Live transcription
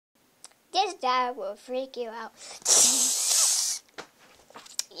This dad will freak you out.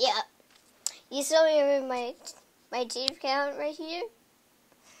 Yeah. You saw me with my teeth count right here?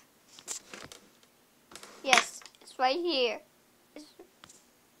 Yes, it's right here.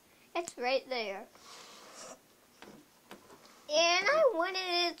 It's right there. And I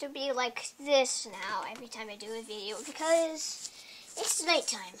wanted it to be like this now every time I do a video because it's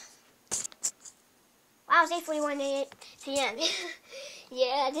nighttime. Wow, it's 8:41 p.m.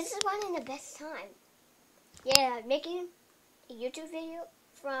 Yeah, this is one of the best time. Yeah, making a YouTube video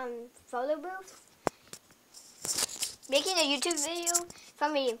from photo booth. Making a YouTube video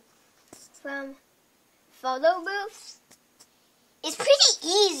from photo booth is pretty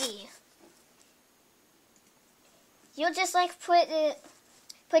easy. You'll just like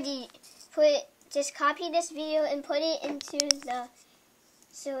just copy this video and put it into the,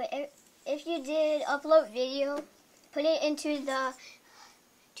 so if you did upload video, put it into the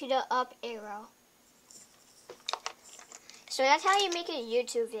up arrow. So that's how you make a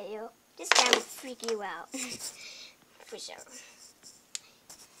YouTube video. This guy will freak you out. For sure.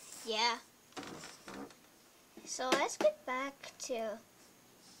 Yeah. So let's get back to,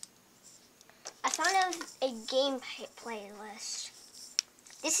 I found a game playlist.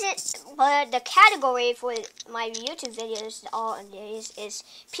 This is, but the category for my YouTube videos all of these is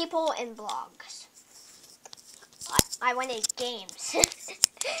people and blogs. I wanted games.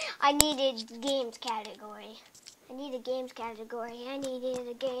 I needed games category. I need a games category. I needed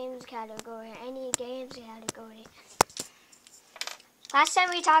a games category. I need a games category. Last time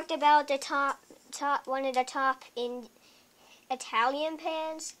we talked about the one of the top in Italian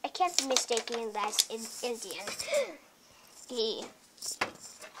pans. I kept mistaking that's Indian.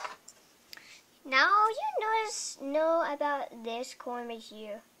 Now you know about this coin right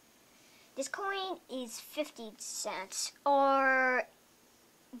here. This coin is 50 cents or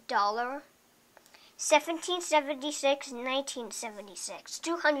dollar. 1776, 1976,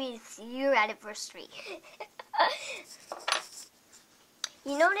 200th year anniversary.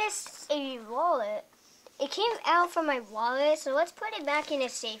 You notice a wallet. It came out from my wallet, so let's put it back in a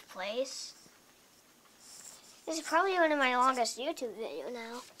safe place. This is probably one of my longest YouTube videos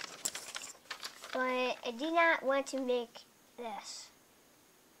now. But I did not want to make this.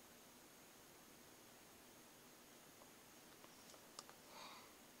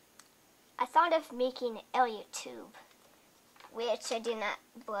 I thought of making an Elliott tube, which I did not,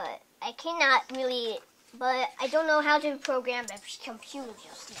 but I cannot really, but I don't know how to program the computer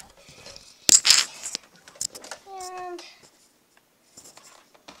just yet. And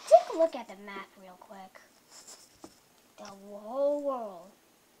take a look at the map real quick. The whole world.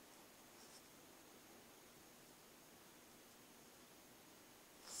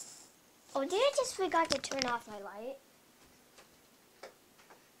 Oh, did I just forgot to turn off my light?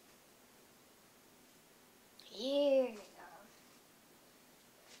 Here we go.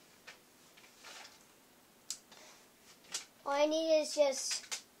 All I need is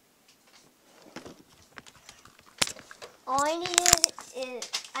just, I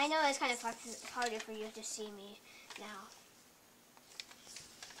know it's kind of harder for you to see me now.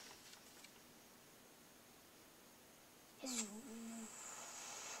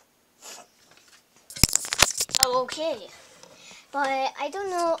 Okay, but I don't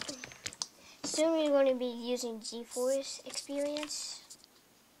know. Soon we're going to be using GeForce Experience.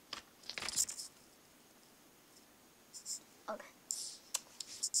 Okay.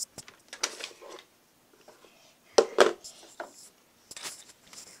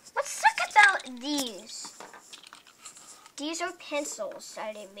 Let's talk about these. These are pencils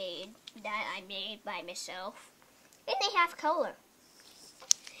that I made by myself, and they have color.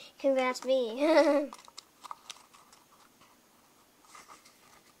 Congrats me.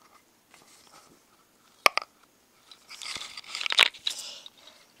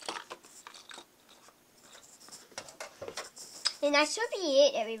 And that should be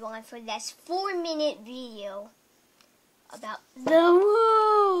it, everyone, for this 4-minute video about the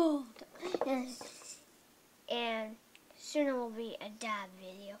world. And soon it will be a dab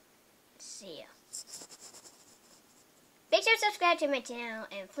video. See ya. Make sure to subscribe to my channel,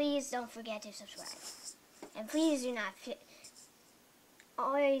 and please don't forget to subscribe. And please do not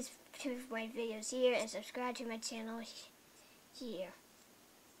always to my videos here and subscribe to my channel here.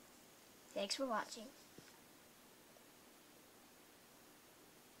 Thanks for watching.